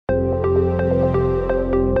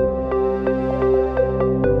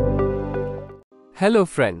Hello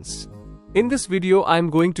friends. In this video I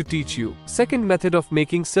am going to teach you second method of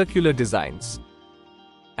making circular designs.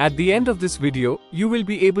 At the end of this video, you will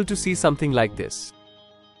be able to see something like this.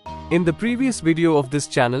 In the previous video of this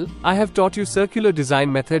channel, I have taught you circular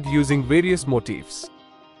design method using various motifs.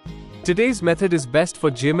 Today's method is best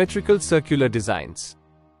for geometrical circular designs.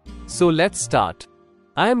 So let's start.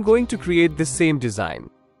 I am going to create this same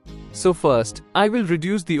design. So first, I will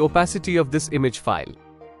reduce the opacity of this image file.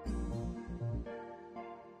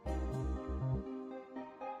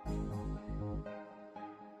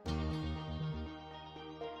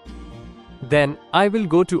 Then, I will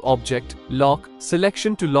go to Object, Lock,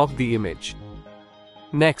 Selection to lock the image.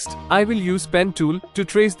 Next, I will use Pen tool to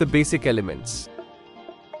trace the basic elements.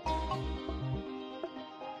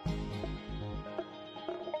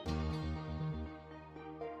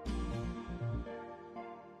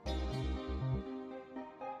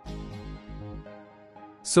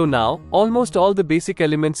 So now, almost all the basic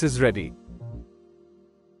elements is ready.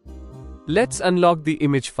 Let's unlock the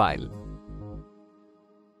image file.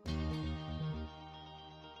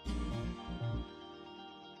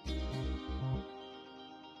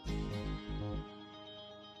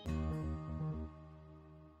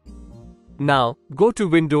 Now, go to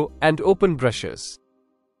Window and open Brushes.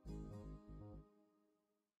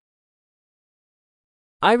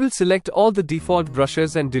 I will select all the default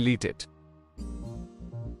brushes and delete it.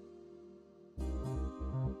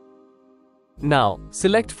 Now,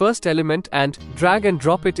 select first element and drag and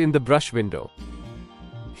drop it in the brush window.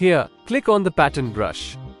 Here, click on the pattern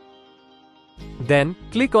brush. Then,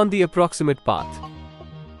 click on the approximate path.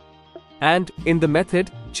 And, in the method,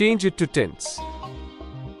 change it to tints.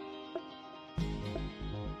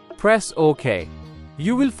 Press OK.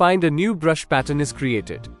 You will find a new brush pattern is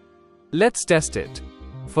created. Let's test it.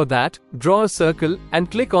 For that, draw a circle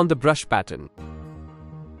and click on the brush pattern.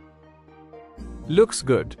 Looks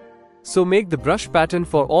good. So make the brush pattern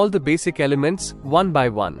for all the basic elements one by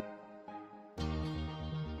one.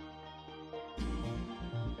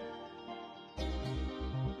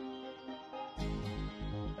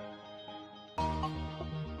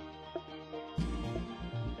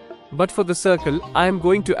 But for the circle, I am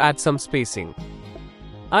going to add some spacing.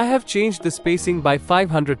 I have changed the spacing by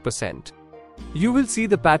 500%. You will see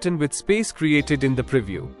the pattern with space created in the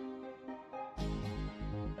preview.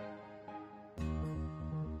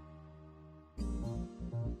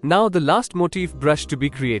 Now the last motif brush to be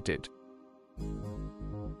created.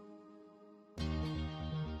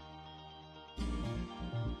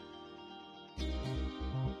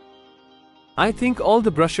 I think all the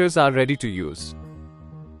brushes are ready to use.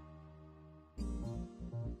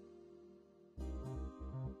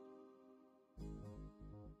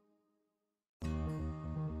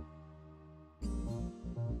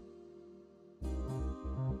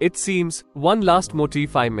 It seems, one last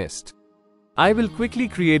motif I missed. I will quickly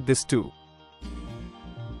create this too.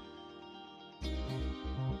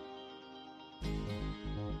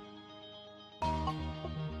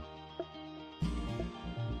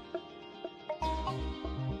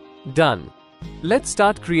 Done. Let's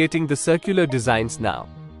start creating the circular designs now.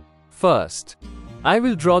 First, I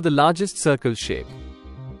will draw the largest circle shape.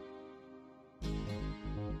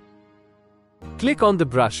 Click on the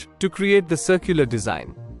brush to create the circular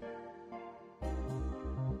design.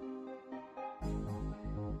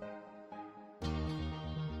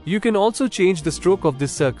 You can also change the stroke of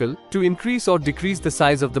this circle to increase or decrease the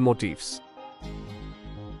size of the motifs.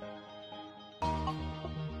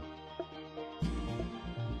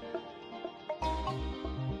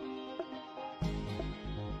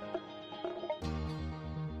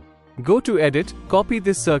 Go to Edit, copy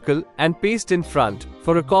this circle and paste in front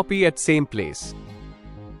for a copy at same place.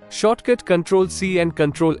 Shortcut Ctrl+C and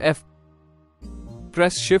Ctrl+F.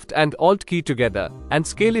 Press Shift and Alt key together and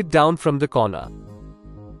scale it down from the corner.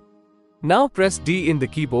 Now press D in the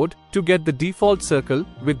keyboard to get the default circle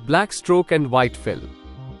with black stroke and white fill.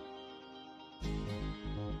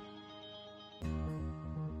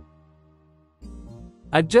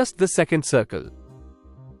 Adjust the second circle.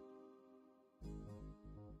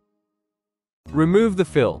 Remove the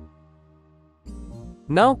fill.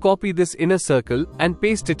 Now copy this inner circle and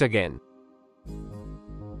paste it again.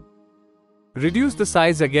 Reduce the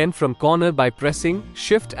size again from corner by pressing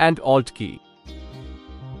Shift and Alt key.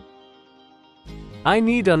 I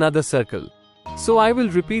need another circle, so I will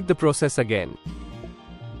repeat the process again.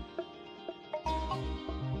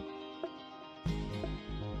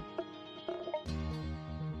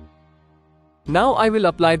 Now I will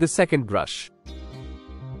apply the second brush.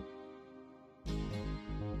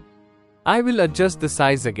 I will adjust the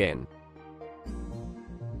size again.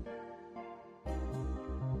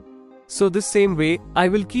 So this same way, I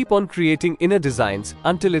will keep on creating inner designs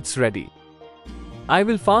until it's ready. I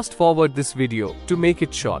will fast forward this video to make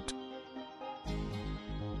it short.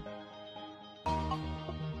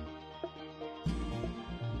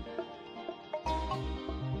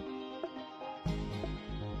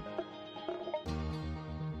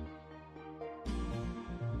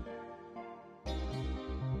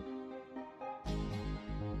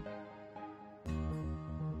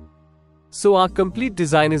 So our complete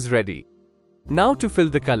design is ready. Now to fill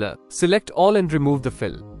the color, select all and remove the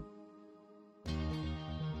fill.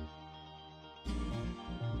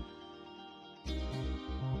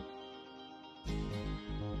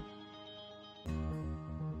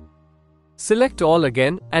 Select all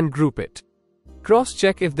again and group it.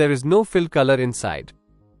 Cross-check if there is no fill color inside.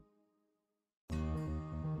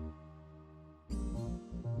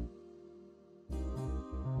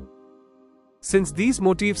 Since these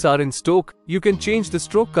motifs are in stock, you can change the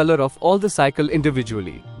stroke color of all the cycle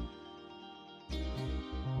individually.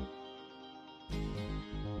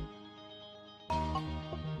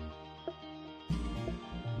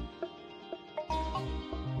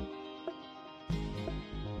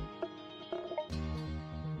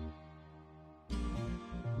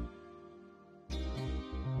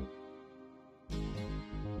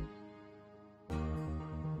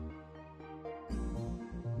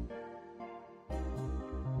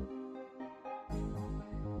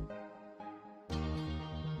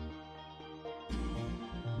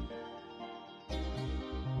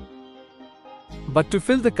 But to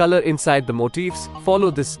fill the color inside the motifs,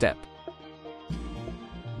 follow this step.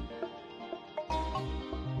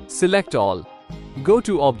 Select all. Go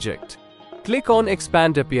to Object. Click on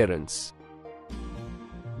Expand Appearance.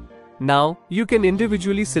 Now, you can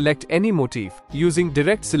individually select any motif using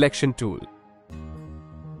Direct Selection tool.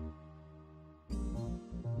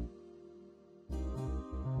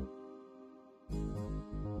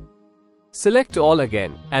 Select all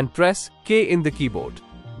again and press K in the keyboard.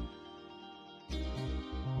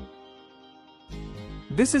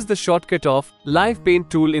 This is the shortcut of Live Paint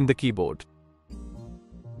tool in the keyboard.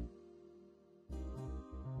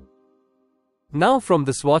 Now from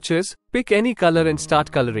the swatches, pick any color and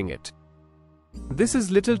start coloring it. This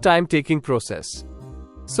is little time taking process.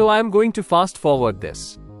 So I am going to fast forward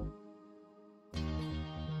this.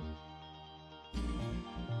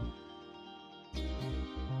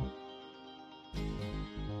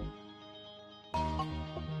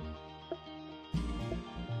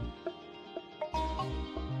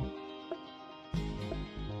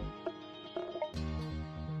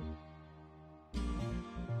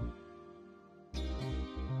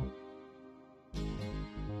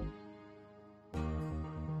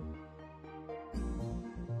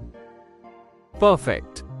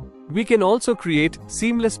 Perfect. We can also create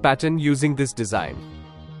seamless pattern using this design.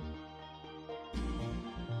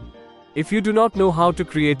 If you do not know how to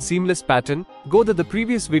create seamless pattern, go to the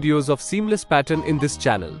previous videos of seamless pattern in this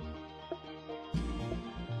channel.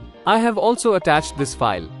 I have also attached this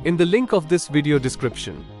file in the link of this video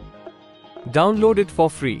description. Download it for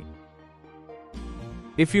free.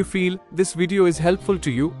 If you feel this video is helpful to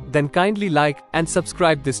you, then kindly like and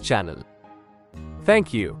subscribe this channel.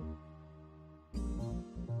 Thank you.